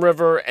Harlem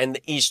River and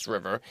the East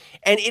River.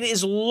 And it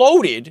is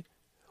loaded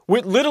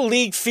with Little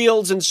League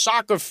fields and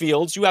soccer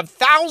fields. You have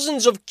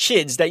thousands of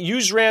kids that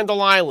use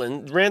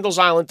Randall's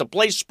Island to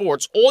play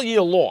sports all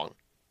year long.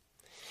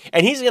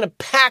 And he's going to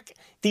pack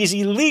these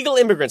illegal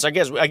immigrants. I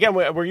guess, again,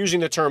 we're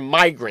using the term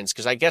migrants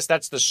because I guess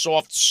that's the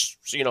soft,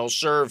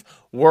 serve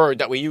word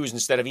that we use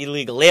instead of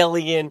illegal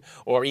alien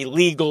or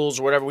illegals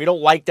or whatever. We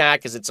don't like that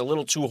because it's a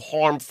little too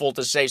harmful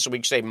to say, so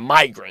we say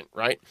migrant,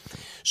 right?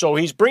 So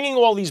he's bringing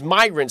all these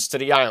migrants to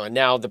the island.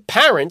 Now, the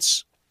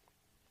parents,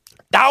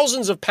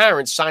 thousands of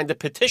parents signed a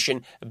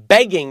petition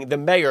begging the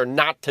mayor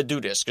not to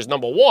do this. Because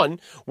number one,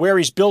 where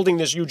he's building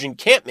this huge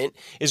encampment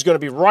is going to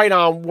be right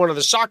on one of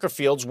the soccer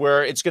fields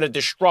where it's going to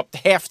disrupt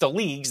half the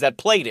leagues that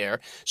play there.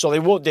 So they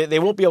won't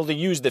be able to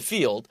use the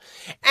field.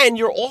 And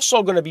you're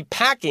also going to be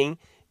packing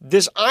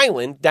this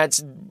island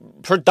that's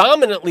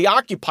predominantly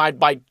occupied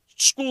by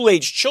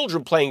school-age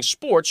children playing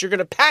sports. You're going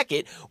to pack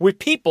it with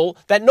people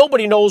that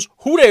nobody knows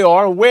who they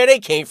are and where they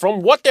came from,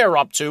 what they're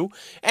up to,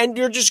 and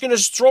you're just going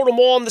to throw them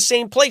all in the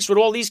same place with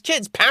all these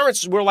kids.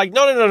 Parents were like,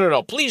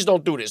 no, please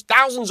don't do this.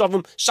 Thousands of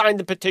them signed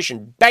the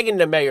petition begging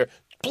the mayor,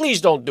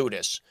 please don't do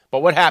this.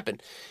 But what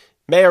happened?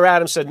 Mayor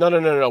Adams said,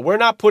 no. We're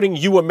not putting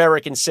you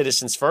American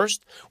citizens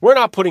first. We're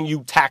not putting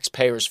you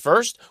taxpayers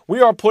first.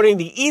 We are putting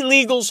the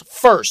illegals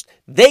first.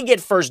 They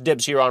get first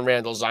dibs here on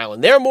Randall's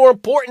Island. They're more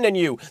important than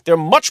you. They're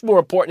much more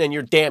important than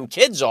your damn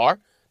kids are.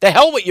 The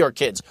hell with your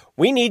kids.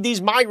 We need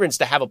these migrants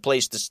to have a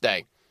place to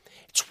stay.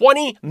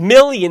 $20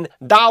 million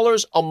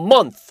a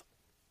month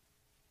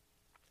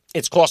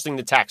it's costing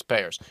the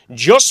taxpayers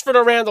just for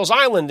the Randall's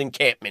Island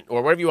encampment,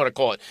 or whatever you want to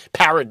call it,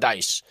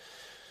 paradise.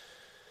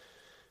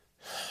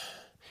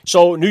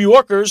 So New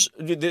Yorkers,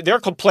 they're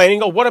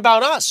complaining, oh, what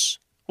about us?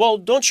 Well,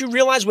 don't you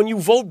realize when you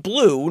vote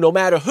blue, no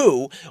matter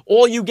who,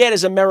 all you get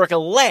is America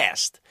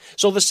last.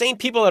 So the same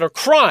people that are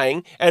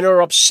crying and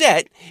are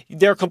upset,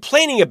 they're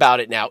complaining about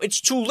it now. It's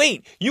too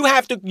late. You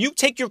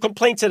take your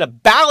complaint to the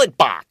ballot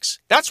box.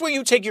 That's where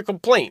you take your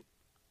complaint.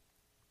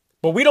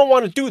 But we don't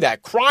want to do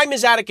that. Crime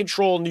is out of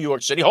control in New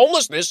York City.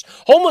 Homelessness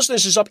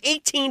is up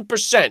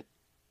 18%.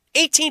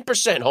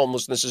 18%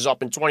 homelessness is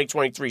up in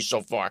 2023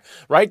 so far,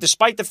 right?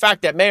 Despite the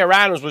fact that Mayor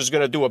Adams was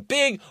going to do a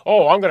big,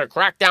 I'm going to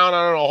crack down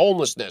on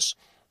homelessness.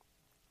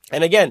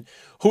 And again,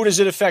 who does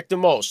it affect the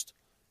most?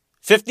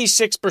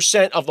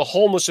 56% of the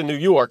homeless in New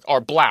York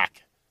are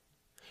black,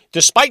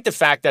 despite the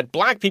fact that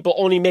black people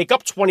only make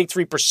up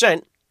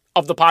 23%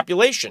 of the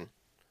population.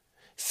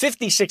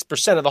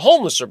 56% of the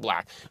homeless are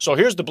black. So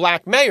here's the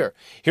black mayor.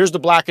 Here's the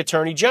black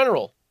attorney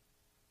general,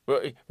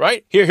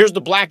 right? Here's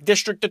the black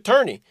district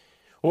attorney.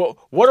 Well,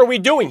 what are we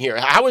doing here?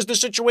 How has the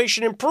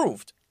situation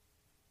improved?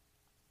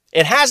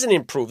 It hasn't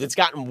improved. It's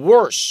gotten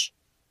worse.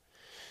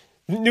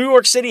 New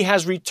York City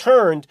has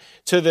returned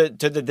to the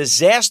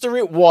disaster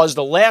it was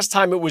the last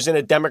time it was in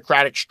a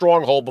Democratic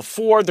stronghold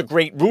before the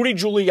great Rudy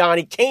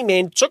Giuliani came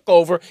in, took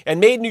over, and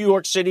made New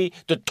York City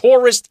the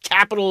tourist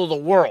capital of the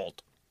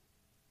world.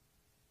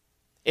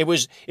 It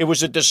was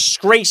a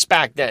disgrace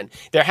back then.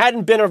 There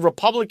hadn't been a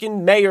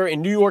Republican mayor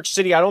in New York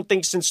City, I don't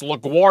think, since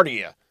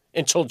LaGuardia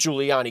until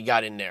Giuliani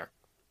got in there.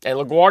 And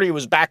LaGuardia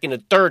was back in the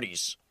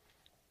 30s.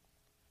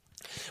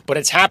 But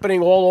it's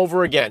happening all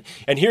over again.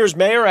 And here's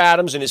Mayor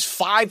Adams in his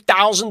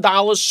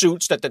 $5,000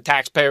 suits that the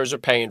taxpayers are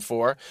paying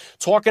for,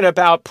 talking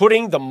about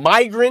putting the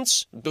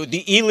migrants,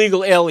 the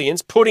illegal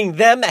aliens, putting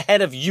them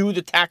ahead of you,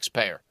 the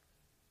taxpayer.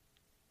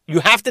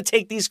 You have to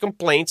take these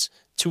complaints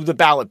to the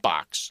ballot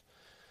box.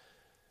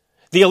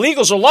 The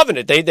illegals are loving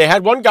it. They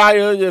had one guy,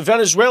 a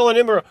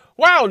Venezuelan,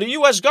 wow, the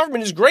U.S.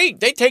 government is great.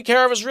 They take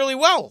care of us really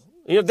well.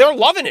 They're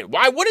loving it.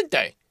 Why wouldn't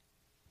they?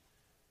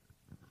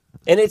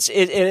 And it's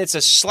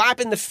a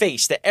slap in the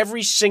face to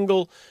every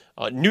single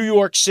New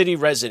York City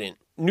resident,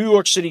 New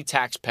York City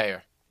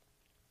taxpayer.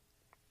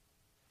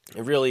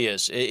 It really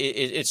is.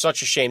 It's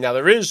such a shame. Now,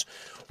 there is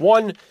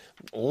one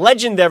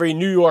legendary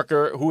New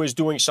Yorker who is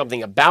doing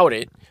something about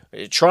it,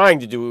 trying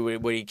to do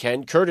what he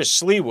can, Curtis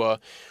Sliwa,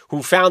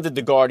 who founded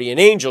the Guardian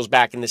Angels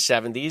back in the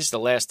 70s, the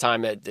last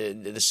time that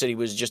the city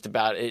was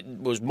it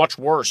was much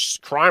worse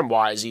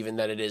crime-wise even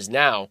than it is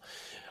now.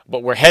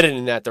 But we're headed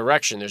in that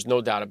direction. There's no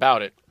doubt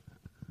about it.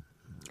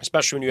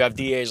 Especially when you have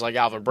DAs like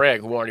Alvin Bragg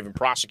who aren't even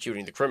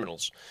prosecuting the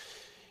criminals.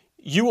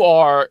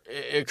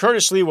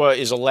 Curtis Sliwa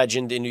is a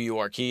legend in New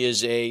York.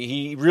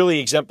 He really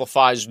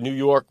exemplifies New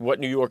York, what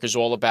New York is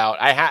all about.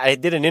 I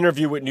did an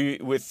interview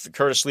with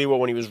Curtis Sliwa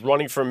when he was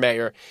running for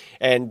mayor,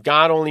 and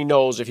God only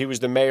knows if he was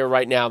the mayor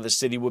right now, the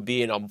city would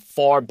be in a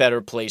far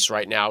better place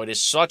right now. It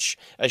is such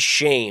a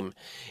shame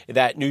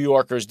that New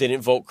Yorkers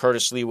didn't vote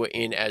Curtis Sliwa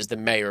in as the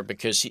mayor,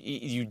 because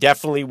you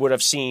definitely would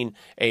have seen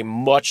a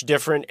much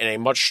different and a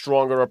much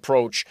stronger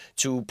approach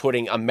to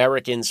putting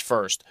Americans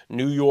first,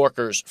 New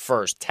Yorkers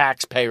first,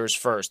 taxpayers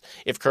first,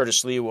 if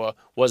Curtis Sliwa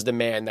was the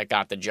man that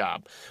got the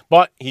job.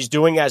 But he's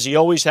doing as he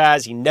always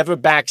has. He never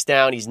backs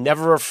down. He's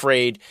never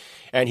afraid.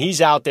 And he's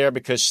out there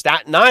because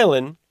Staten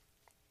Island,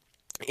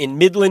 in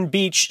Midland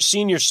Beach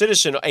Senior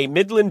Citizen, a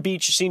Midland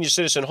Beach Senior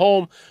Citizen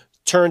home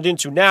turned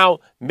into now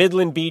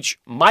Midland Beach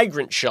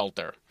Migrant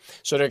Shelter.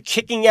 So they're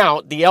kicking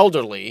out the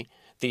elderly,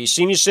 the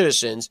senior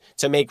citizens,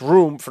 to make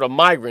room for the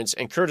migrants,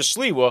 and Curtis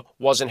Sliwa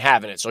wasn't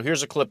having it. So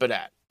here's a clip of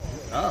that.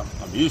 Oh,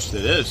 I'm used to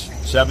this.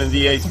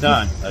 78th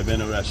time I've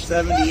been arrested.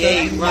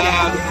 78,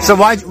 wow. So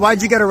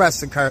why'd you get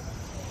arrested, Kurt?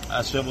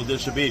 Civil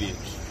disobedience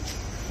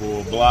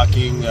for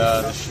blocking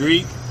the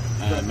street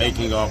and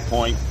making our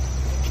point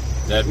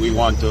that we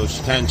want those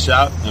tents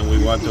out and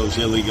we want those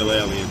illegal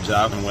aliens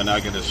out, and we're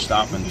not going to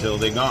stop until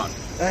they're gone.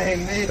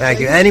 Thank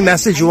you. Any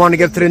message you want to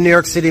give to the New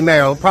York City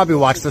mayor? We'll probably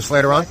watch this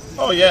later on.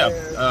 Oh,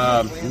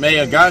 yeah.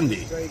 Mayor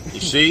Gandhi, you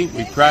see,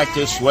 we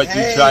practice what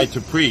you tried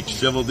to preach,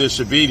 civil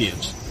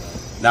disobedience.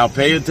 Now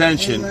pay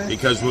attention,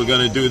 because we're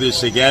going to do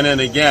this again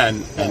and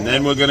again, and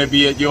then we're going to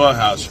be at your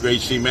house,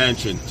 Gracie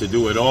Mansion, to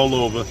do it all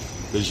over,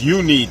 because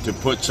you need to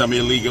put some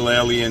illegal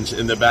aliens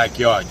in the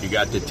backyard. You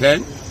got the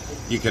tent,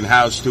 you can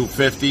house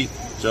 250,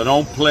 so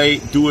don't play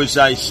do as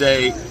I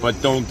say, but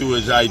don't do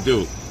as I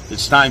do.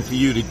 It's time for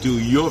you to do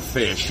your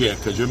fair share,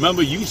 because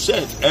remember, you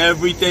said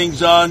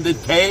everything's on the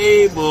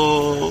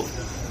table,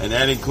 and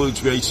that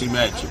includes Gracie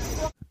Mansion.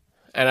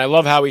 And I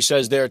love how he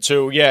says there,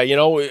 too, yeah,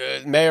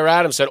 Mayor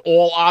Adams said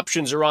all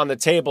options are on the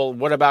table.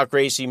 What about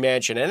Gracie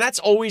Mansion? And that's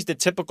always the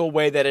typical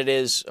way that it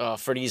is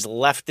for these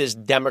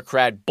leftist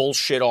Democrat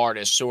bullshit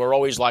artists who are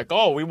always like,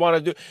 oh, we want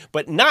to do,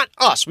 but not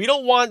us. We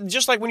don't want,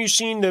 just like when you've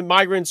seen the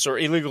migrants or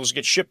illegals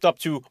get shipped up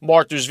to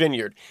Martha's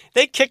Vineyard.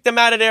 They kicked them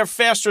out of there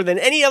faster than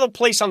any other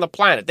place on the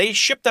planet. They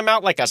shipped them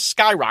out like a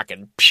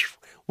skyrocket. Pew!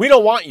 We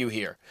don't want you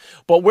here.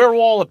 But we're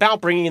all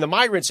about bringing the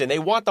migrants in. They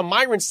want the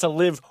migrants to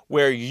live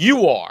where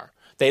you are.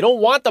 They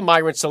don't want the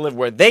migrants to live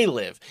where they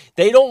live.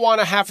 They don't want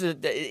to have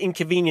to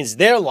inconvenience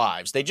their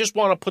lives. They just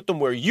want to put them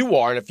where you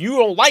are. And if you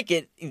don't like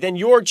it, then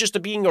you're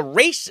just being a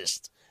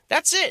racist.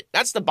 That's it.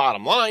 That's the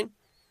bottom line.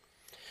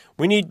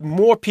 We need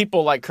more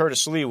people like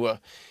Curtis Lewa.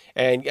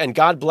 And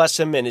God bless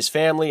him and his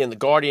family and the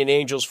guardian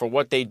angels for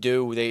what they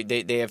do.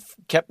 They have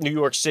kept New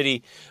York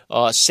City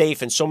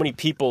safe, and so many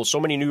people,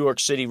 so many New York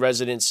City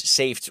residents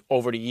safe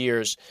over the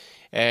years.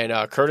 And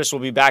Curtis will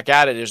be back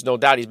at it. There's no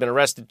doubt. He's been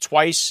arrested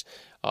twice.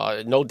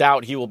 No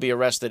doubt he will be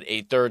arrested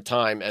a third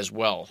time as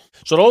well.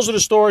 So those are the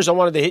stories I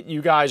wanted to hit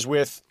you guys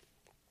with.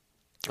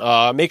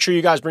 Make sure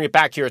you guys bring it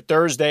back here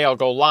Thursday. I'll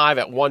go live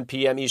at 1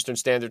 p.m. Eastern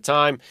Standard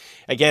Time.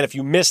 Again, if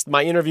you missed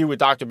my interview with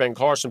Dr. Ben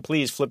Carson,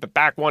 please flip it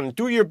back one and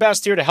do your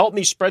best here to help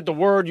me spread the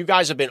word. You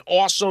guys have been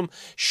awesome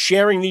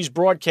sharing these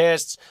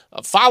broadcasts.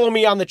 Follow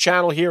me on the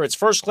channel here. It's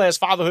First Class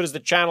Fatherhood is the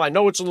channel. I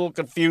know it's a little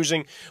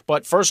confusing,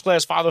 but First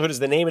Class Fatherhood is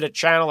the name of the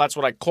channel. That's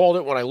what I called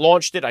it when I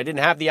launched it. I didn't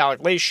have the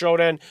Alec Lace Show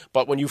then,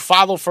 but when you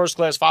follow First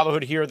Class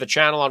Fatherhood here, the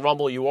channel on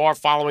Rumble, you are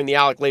following the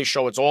Alec Lace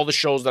Show. It's all the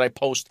shows that I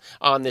post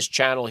on this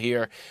channel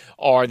here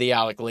are the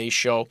Alec Lace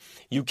Show.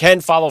 You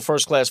can follow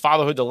First Class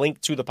Fatherhood. The link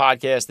to the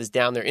podcast is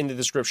down there in the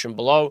description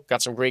below.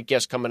 Got some great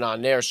guests coming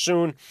on there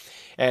soon.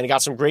 And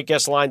got some great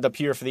guests lined up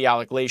here for the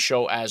Alec Lace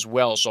Show as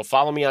well. So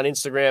follow me on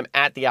Instagram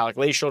at the Alec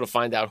Lace Show to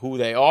find out who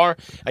they are.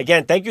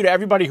 Again, thank you to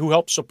everybody who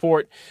helped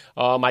support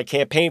my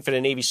campaign for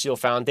the Navy SEAL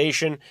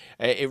Foundation.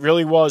 It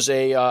really was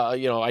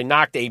I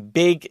knocked a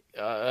big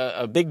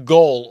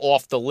goal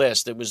off the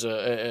list. It was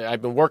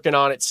I've been working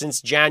on it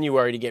since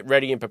January to get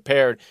ready and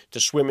prepared to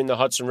swim in the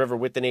Hudson River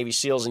with the Navy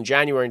SEALs in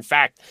January. In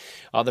fact,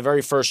 the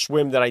very first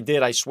swim that I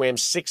did, I swam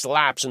 6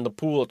 laps in the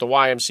pool at the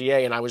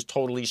YMCA, and I was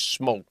totally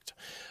smoked.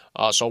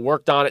 So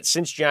worked on it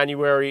since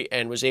January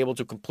and was able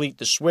to complete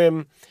the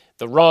swim,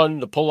 the run,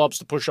 the pull-ups,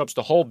 the push-ups,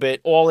 the whole bit,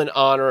 all in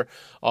honor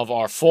of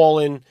our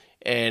fallen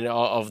and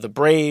of the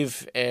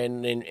brave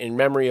and in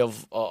memory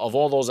of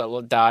all those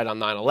that died on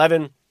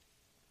 9/11.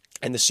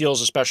 And the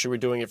SEALs especially were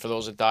doing it for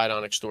those that died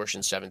on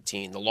Extortion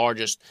 17, the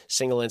largest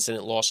single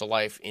incident loss of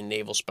life in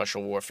naval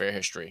special warfare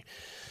history.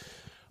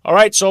 All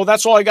right, so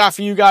that's all I got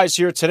for you guys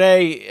here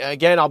today.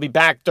 Again, I'll be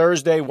back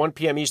Thursday, 1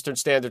 p.m. Eastern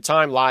Standard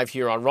Time, live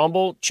here on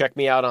Rumble. Check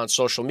me out on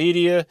social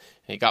media.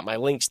 You got my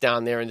links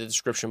down there in the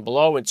description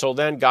below. Until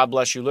then, God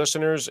bless you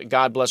listeners.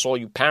 God bless all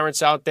you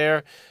parents out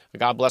there.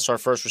 God bless our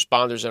first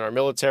responders and our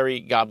military.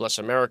 God bless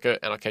America,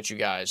 and I'll catch you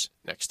guys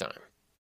next time.